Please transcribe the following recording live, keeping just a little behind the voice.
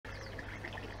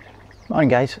Morning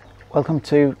guys, welcome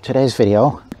to today's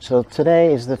video. So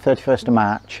today is the 31st of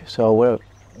March, so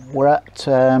we're at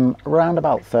around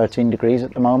about 13 degrees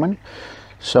at the moment.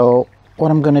 So what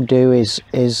I'm going to do is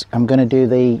I'm going to do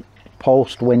the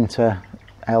post-winter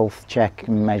health check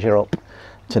and measure up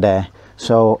today.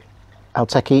 So I'll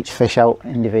take each fish out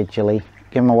individually,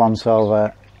 give them a once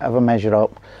over, have a measure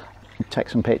up, take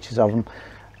some pictures of them.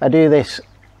 I do this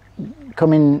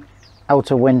coming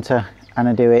out of winter and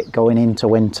I do it going into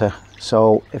winter.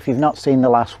 So if you've not seen the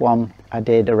last one I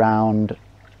did around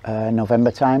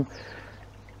November time,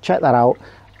 check that out.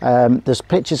 There's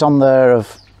pictures on there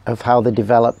of how they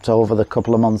developed over the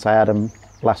couple of months I had them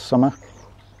last summer.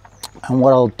 And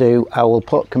what I'll do, I will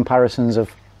put comparisons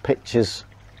of pictures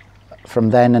from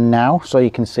then and now, so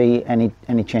you can see any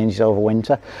changes over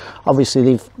winter.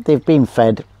 Obviously they've been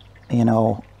fed, you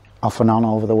know, off and on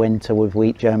over the winter with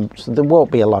wheat germ, so there won't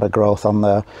be a lot of growth on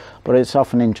there, but it's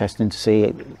often interesting to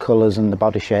see colours and the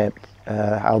body shape,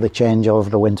 how they change over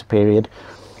the winter period.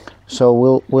 So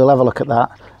we'll have a look at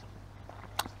that.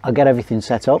 I'll get everything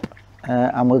set up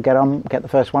and we'll get the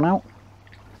first one out.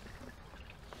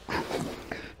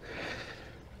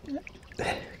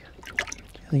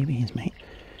 Jelly beans, mate.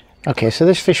 Okay, so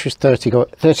this fish was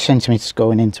 30 centimetres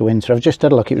going into winter. I've just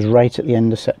had a look, it was right at the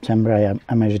end of September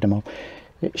I measured them up.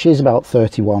 She's about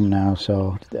 31 now,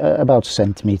 so about a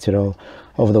centimetre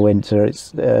over the winter.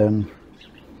 It's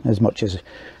as much as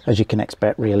you can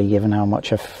expect, really, given how much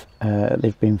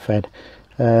they've been fed.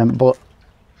 But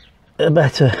a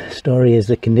better story is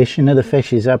the condition of the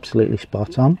fish is absolutely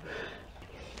spot on.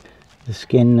 The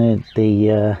skin,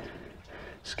 the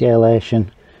scalation,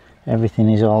 everything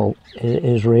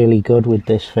is really good with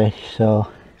this fish. So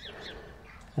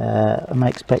I'm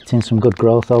expecting some good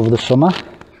growth over the summer.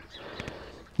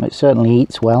 It certainly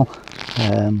eats well.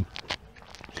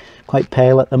 Quite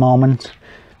pale at the moment.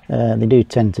 They do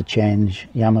tend to change.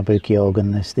 Yamabuki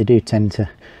organ, they do tend to,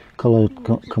 colour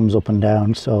comes up and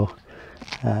down, so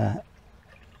I'm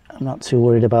not too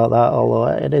worried about that, although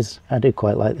I do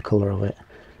quite like the colour of it.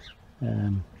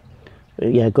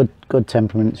 But yeah, good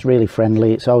temperament. It's really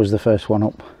friendly. It's always the first one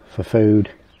up for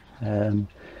food.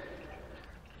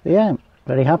 Yeah,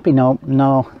 very happy. No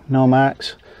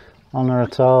marks on her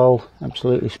at all,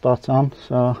 absolutely spot on.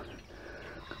 So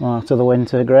come on out of the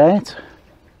winter, great.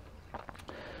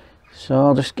 So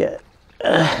I'll just get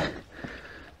a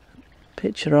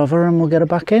picture of her and we'll get her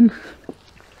back in.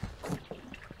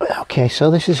 Okay,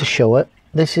 so this is a shower.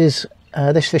 This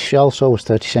fish also was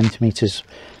 30 centimetres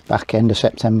back end of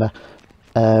September.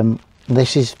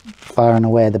 This is far and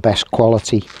away the best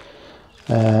quality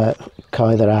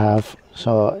koi that I have.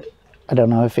 So I don't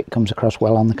know if it comes across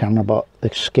well on the camera, but the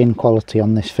skin quality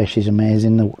on this fish is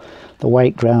amazing. The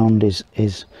white ground is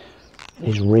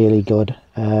really good.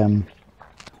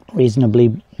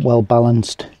 Reasonably well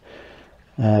balanced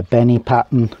benny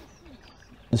pattern.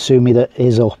 The sumi that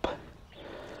is up.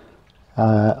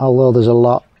 Although there's a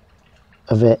lot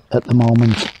of it at the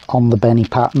moment on the benny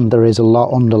pattern, there is a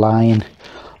lot underlying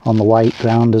on the white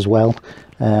ground as well.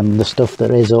 The stuff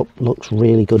that is up looks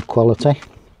really good quality.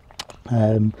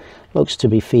 Looks to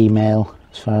be female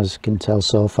as far as I can tell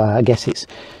so far. I guess it's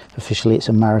officially a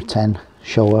Maraten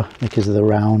shower because of the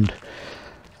round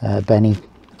benny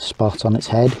spot on its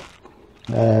head.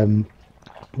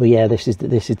 But yeah, this is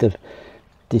the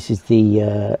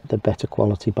better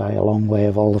quality by a long way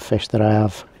of all the fish that I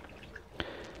have.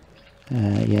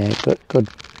 Yeah, good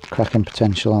cracking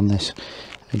potential on this.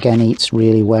 Again, eats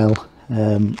really well.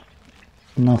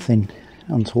 Nothing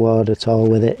untoward at all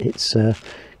with it. It's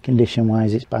condition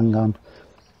wise, it's bang on.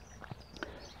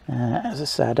 As I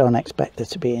said, I don't expect there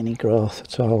to be any growth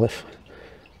at all, if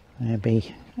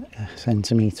maybe a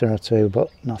centimetre or two, but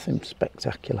nothing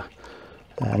spectacular.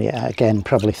 Yeah, again,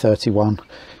 probably 31,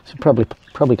 so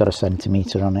probably got a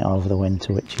centimetre on it over the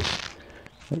winter, which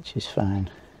is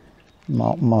fine.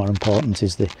 More important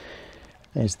is that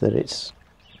it's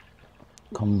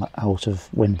come out of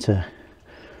winter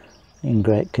in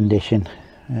great condition,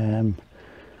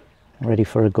 ready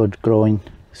for a good growing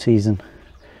season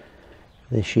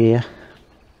this year.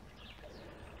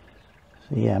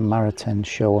 So yeah, Maraten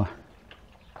shower.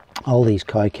 All these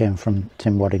koi came from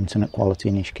Tim Waddington at Quality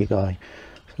in Ishikigoi,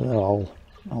 so they're all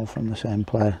from the same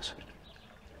place.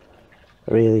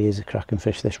 It really is a cracking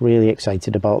fish. This, really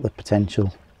excited about the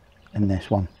potential in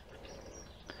this one.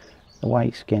 The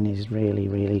white skin is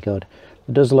really good.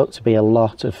 There does look to be a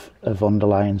lot of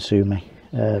underlying sumi.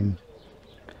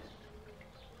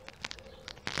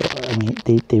 But, I mean,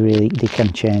 they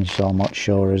can change so much,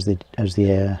 sure, as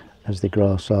they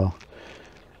grow. So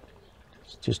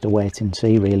it's just a wait and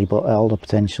see, really. But all the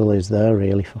potential is there,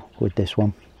 really, with this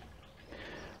one.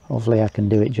 hopefully I can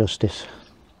do it justice.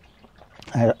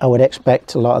 I would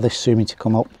expect a lot of this sumi to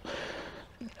come up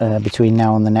between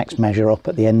now and the next measure up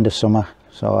at the end of summer,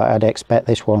 so I'd expect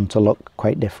this one to look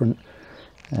quite different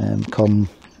come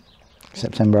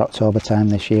September, October time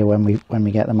this year when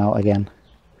we get them out again.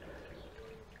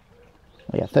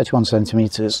 But yeah, 31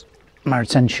 centimeters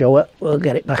Maritain shower. We'll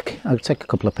get it back. I'll take a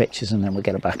couple of pictures and then we'll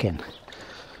get it back in.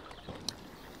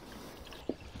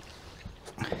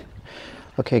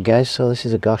 Okay guys, so this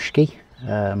is a goshki.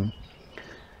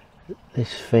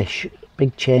 This fish,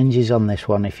 big changes on this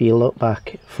one. If you look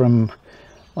back from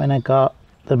when I got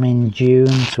them in June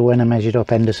to when I measured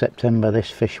up end of September, this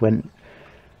fish went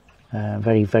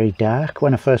very, very dark.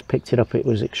 When I first picked it up, it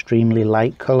was extremely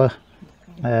light colour,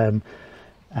 and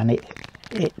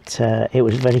it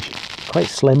was quite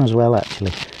slim as well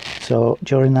actually. So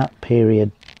during that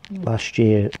period last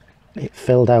year, it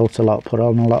filled out a lot, put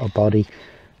on a lot of body,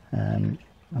 and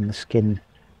the skin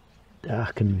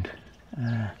darkened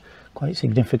quite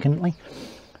significantly.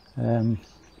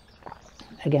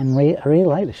 Again, I really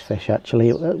like this fish actually.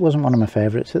 It wasn't one of my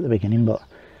favourites at the beginning, but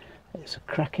it's a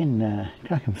cracking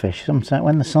fish. Sometimes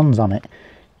when the sun's on it,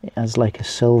 it has like a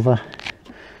silver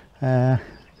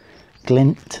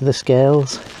glint to the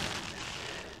scales.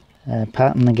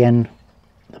 Pattern again,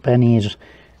 the benny is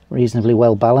reasonably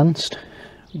well balanced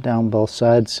down both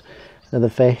sides of the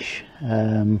fish.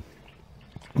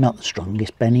 Not the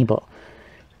strongest benny, but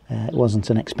it wasn't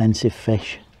an expensive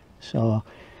fish, so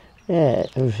yeah,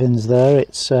 everything's there.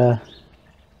 It's I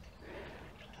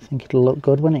think it'll look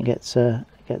good when it gets a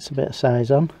bit of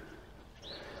size on.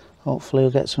 Hopefully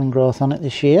we'll get some growth on it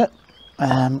this year.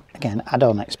 Again, I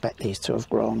don't expect these to have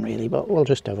grown really, but we'll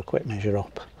just have a quick measure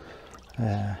up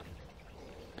while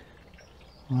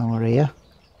we're here.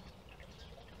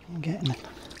 I'm getting it.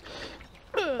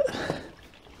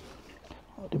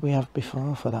 What did we have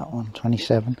before for that one?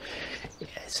 27. Yeah,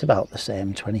 it's about the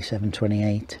same, 27,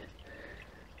 28.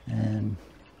 We'll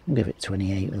give it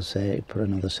 28. We'll say put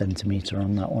another centimetre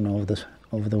on that one over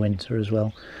the winter as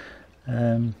well.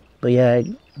 But yeah,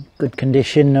 good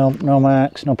condition, no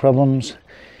marks, no problems.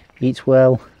 Eats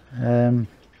well.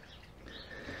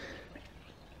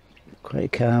 Quite a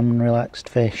calm and relaxed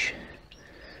fish.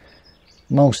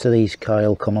 Most of these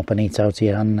koi come up and eat out of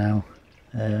your hand now.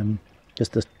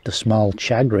 Just the small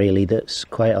chag really that's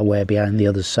quite a way behind the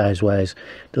others size wise,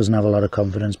 doesn't have a lot of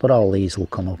confidence, but all these will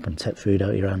come up and take food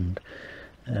out of your hand.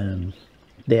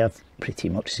 They have pretty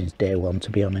much since day one,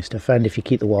 to be honest. I find if you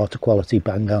keep the water quality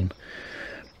bang on,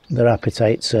 their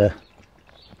appetites are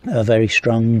very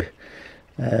strong.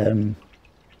 When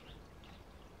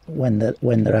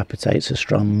their appetites are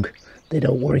strong, they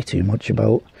don't worry too much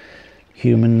about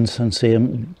humans and see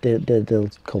them.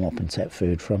 They'll come up and take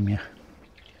food from you.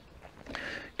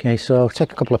 Okay, so I'll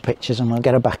take a couple of pictures and we'll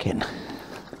get her back in.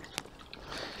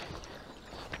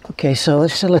 Okay, so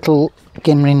this is a little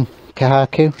Ginrin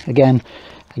kahaku. Again,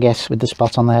 I guess with the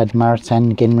spot on the head,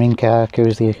 Maritain Ginrin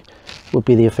kahaku would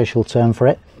be the official term for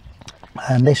it.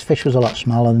 And this fish was a lot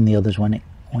smaller than the others when I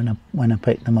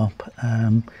picked them up.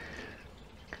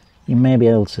 You may be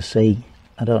able to see,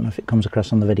 I don't know if it comes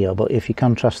across on the video, but if you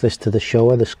contrast this to the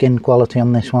shower, the skin quality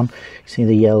on this one, you see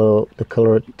the yellow, the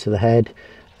colour to the head.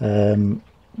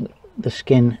 The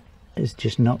skin is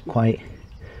just not quite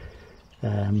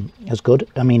as good.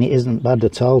 I mean, it isn't bad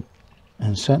at all,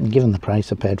 and certainly given the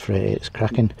price I paid for it, it's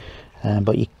cracking.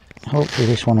 But hopefully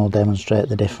this one will demonstrate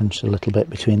the difference a little bit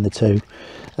between the two.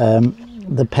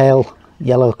 The pale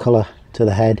yellow colour to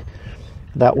the head,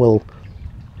 that will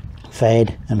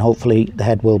fade, and hopefully the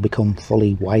head will become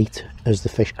fully white as the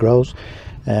fish grows.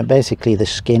 Basically the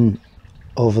skin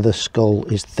over the skull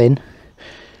is thin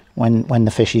when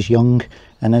the fish is young,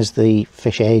 and as the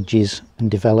fish ages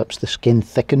and develops, the skin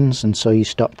thickens, and so you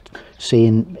stop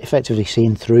effectively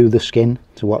seeing through the skin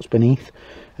to what's beneath.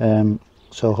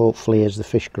 So hopefully as the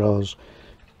fish grows,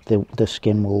 the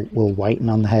skin will whiten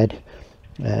on the head,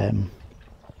 and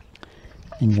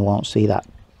you won't see that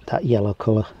yellow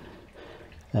colour.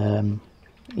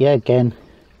 Yeah, again,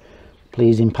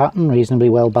 pleasing pattern, reasonably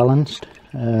well balanced.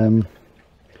 The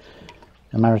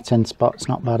Maritain spot's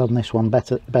not bad on this one,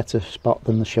 better spot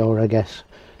than the shore, I guess.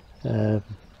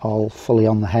 All fully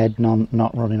on the head,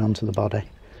 not running onto the body.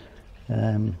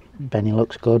 Benny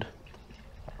looks good.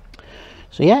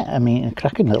 So yeah, I mean, a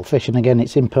cracking little fish, and again,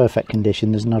 it's in perfect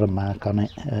condition. There's not a mark on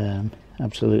it.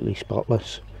 Absolutely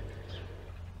spotless.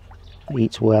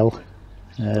 Eats well.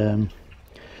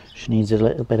 She needs a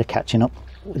little bit of catching up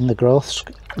in the growth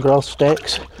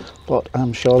stakes, but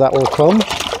I'm sure that will come.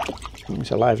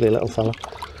 It's a lively little fella.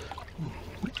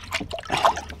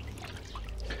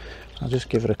 I'll just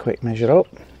give it a quick measure up.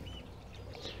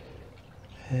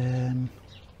 I'm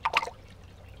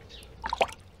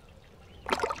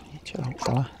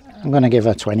going to give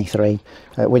her 23,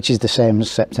 which is the same as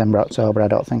September, October. I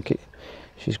don't think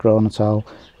she's grown at all.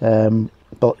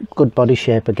 But good body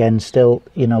shape again, still,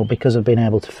 you know, because I've been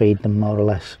able to feed them more or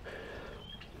less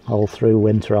all through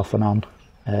winter off and on.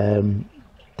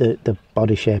 The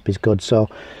body shape is good, so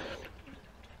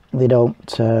they don't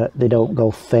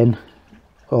go thin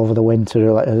over the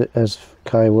winter as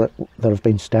koi that have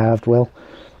been starved will.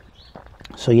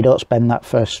 So you don't spend that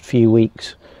first few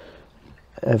weeks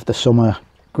of the summer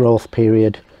growth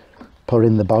period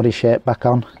putting the body shape back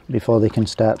on before they can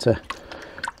start to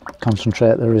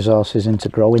concentrate the resources into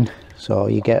growing. So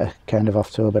you get kind of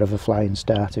off to a bit of a flying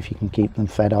start if you can keep them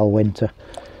fed all winter.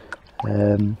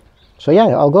 So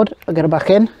yeah, all good. I'll get her back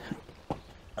in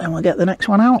and we'll get the next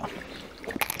one out.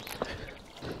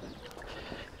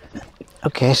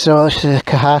 Okay, so this is a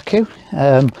kahaku.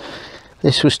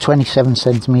 This was 27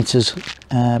 centimeters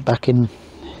back in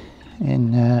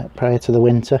prior to the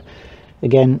winter.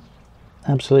 Again,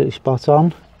 absolutely spot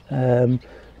on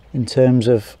in terms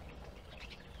of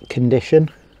condition.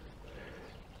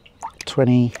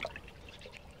 20.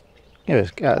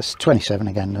 It's 27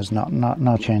 again. There's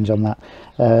no change on that.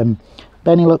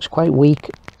 Benny looks quite weak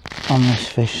on this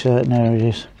fish, certain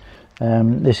areas.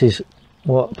 This is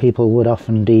what people would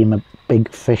often deem a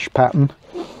big fish pattern.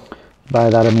 By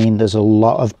that I mean there's a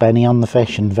lot of benny on the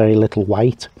fish and very little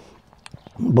white,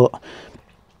 but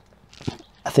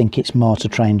I think it's more to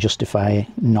try and justify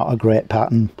not a great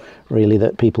pattern really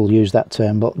that people use that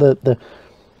term. But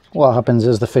what happens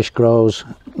as the fish grows,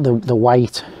 the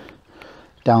white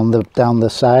down the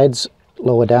sides,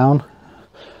 lower down,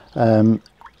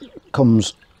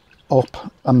 comes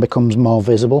up and becomes more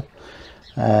visible.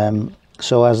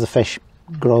 So as the fish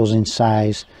grows in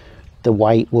size, the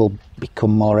white will become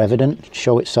more evident,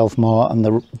 show itself more, and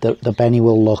the benny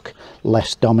will look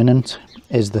less dominant,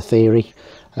 is the theory.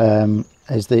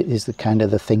 Is the kind of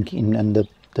the thinking and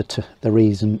the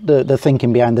reason, the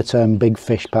thinking behind the term big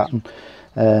fish pattern.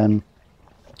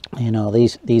 You know,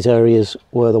 these areas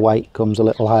where the white comes a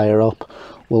little higher up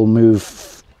will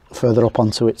move further up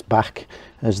onto its back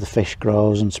as the fish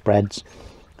grows and spreads.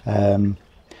 Yeah,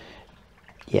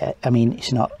 I mean,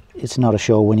 it's not a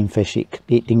show winning fish. It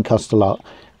didn't cost a lot.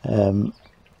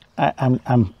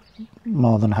 I'm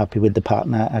more than happy with the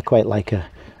pattern. I quite like a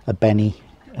benny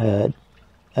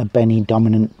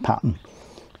dominant pattern,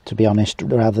 to be honest,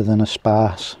 rather than a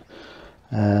sparse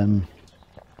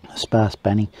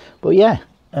benny. But yeah,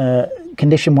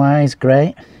 condition wise,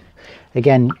 great.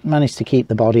 Again, managed to keep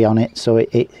the body on it, so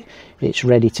it's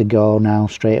ready to go now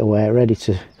straight away, ready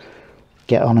to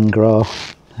get on and grow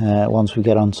once we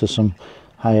get onto some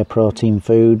higher protein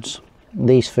foods.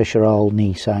 These fish are all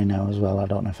knee high now as well. I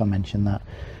don't know if I mentioned that.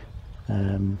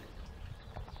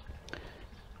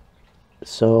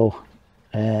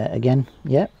 Again,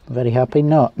 yeah, very happy.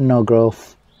 No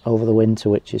growth over the winter,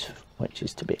 which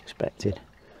is to be expected.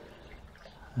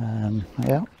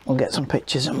 Yeah, we'll get some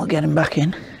pictures and we'll get him back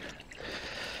in.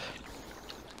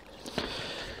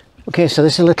 Okay, so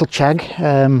this is a little chag.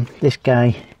 This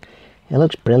guy, he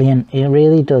looks brilliant. He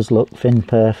really does look fin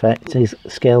perfect. He's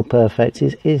scale perfect.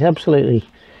 He's absolutely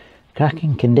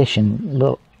cracking condition,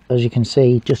 but as you can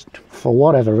see, just for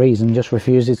whatever reason, just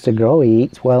refuses to grow. He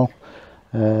eats well.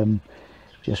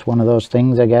 Just one of those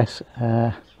things, I guess.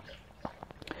 It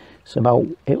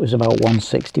was about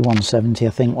 160, 170, I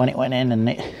think, when it went in, and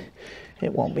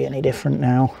it won't be any different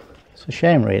now. It's a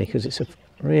shame, really, because it's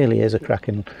really is a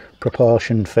cracking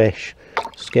proportioned fish.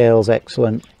 Scale's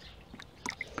excellent.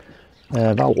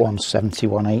 About 170,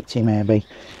 180 maybe.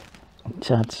 It's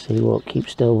hard to see what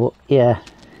keeps still, but yeah.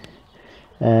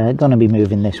 Gonna be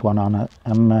moving this one on.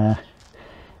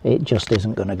 It just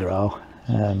isn't gonna grow.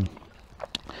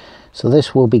 So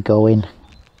this will be going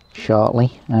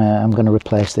shortly. I'm going to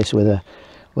replace this with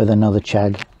another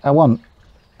chag. I'm going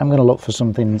to look for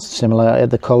something similar.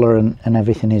 The colour and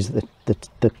everything is the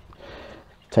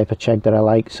type of chag that I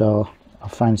like, so I'll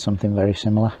find something very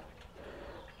similar.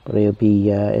 But he'll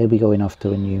be going off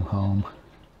to a new home.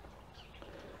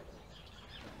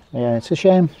 Yeah, it's a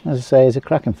shame. As I say, it's a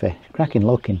cracking fish, cracking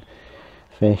looking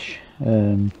fish.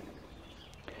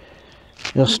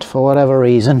 Just for whatever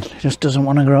reason, it just doesn't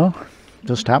want to grow.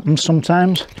 Just happens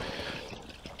sometimes.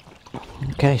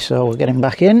 Okay, so we're getting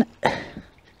back in.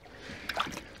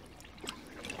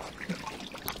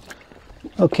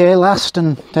 Okay, last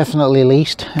and definitely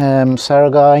least,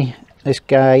 Saragoi. This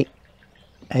guy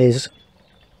is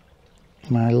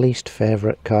my least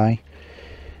favourite koi.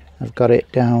 I've got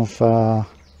it down for,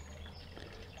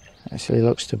 actually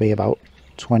looks to be about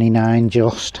 29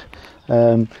 just.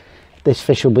 this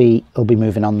fish will be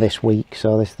moving on this week,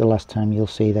 so this is the last time you'll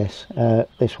see this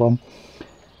this one.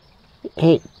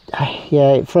 Yeah,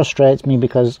 it frustrates me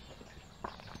because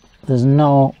there's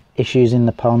no issues in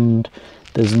the pond,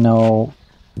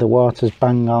 the water's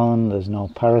bang on, there's no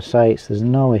parasites, there's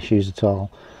no issues at all.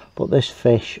 But this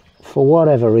fish, for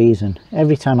whatever reason,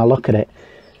 every time I look at it,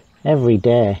 every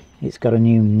day, it's got a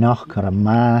new knock or a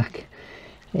mark.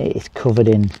 It's covered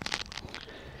in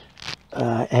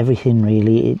everything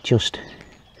really. It just,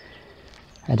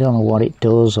 I don't know what it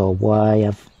does or why.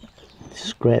 I've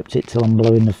scraped it till I'm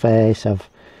blue in the face.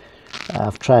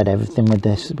 I've tried everything with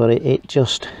this, but it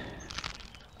just,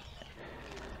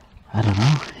 I don't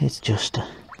know, it's just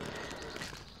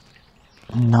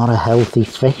not a healthy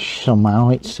fish somehow.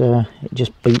 It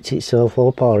just beats itself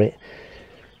up, or I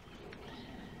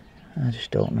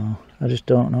just don't know.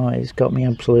 It's got me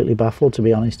absolutely baffled, to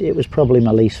be honest. It was probably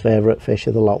my least favourite fish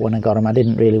of the lot when I got him. I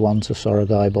didn't really want a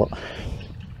Soregai, but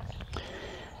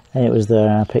it was there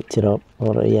and I picked it up.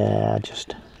 But yeah, I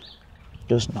just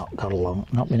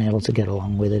not been able to get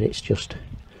along with it. It's just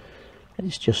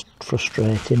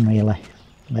frustrating, really.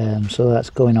 So that's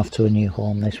going off to a new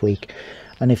home this week.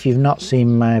 And if you've not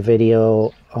seen my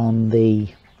video on the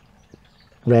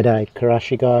red-eyed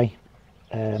Karashigai,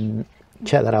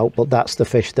 check that out. But that's the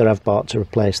fish that I've bought to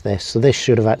replace this. So this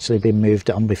should have actually been moved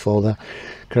on before the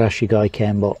Karashigai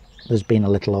came, but there's been a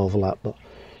little overlap. But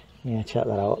yeah, check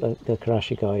that out. The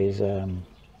Karashigai is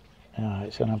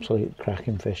it's an absolute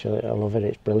cracking fish. I love it.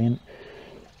 It's brilliant.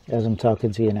 As I'm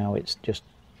talking to you now, it's just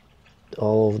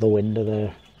all over the window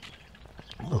there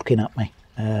looking at me.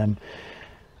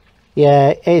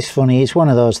 Yeah, it's funny. It's one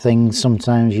of those things,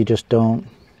 sometimes you just don't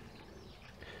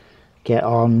get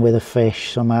on with a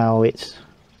fish somehow.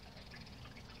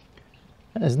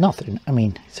 There's nothing, I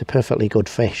mean, it's a perfectly good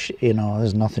fish, you know,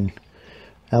 there's nothing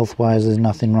health-wise, there's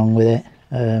nothing wrong with it.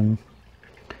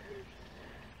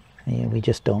 Yeah, we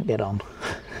just don't get on,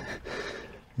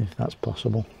 if that's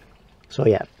possible. So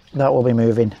yeah, that will be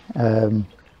moving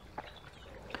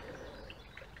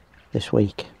this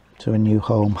week to a new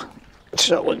home,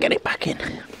 so we'll get it back in.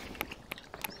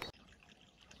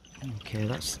 Okay,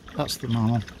 that's the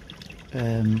normal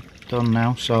done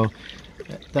now. So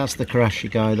that's the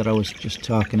Karashigai that I was just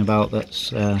talking about,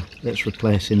 that's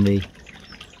replacing the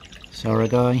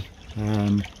Soregai.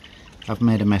 I've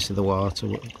made a mess of the water,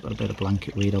 got a bit of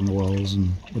blanket weed on the walls,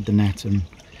 and with the net and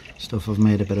stuff I've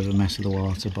made a bit of a mess of the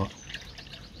water, but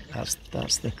that's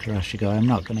the Karashigai. I'm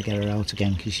not going to get her out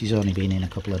again because she's only been in a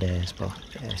couple of days, but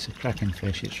yeah, it's a cracking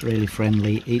fish. It's really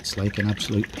friendly, eats like an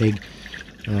absolute pig.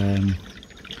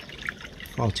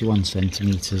 41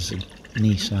 centimetres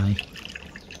knee size.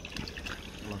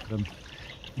 Look at them.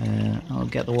 I'll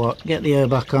get the air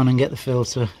back on and get the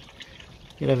filter,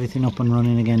 get everything up and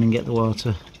running again, and get the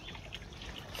water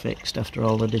fixed after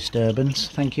all the disturbance.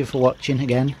 Thank you for watching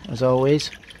again, as always.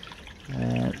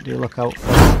 Do look out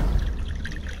for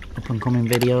up and coming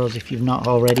videos. If you've not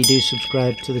already, do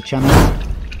subscribe to the channel.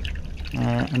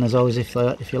 And as always, if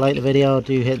you like the video,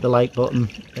 do hit the like button.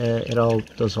 It all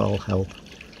does help.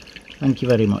 Thank you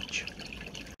very much.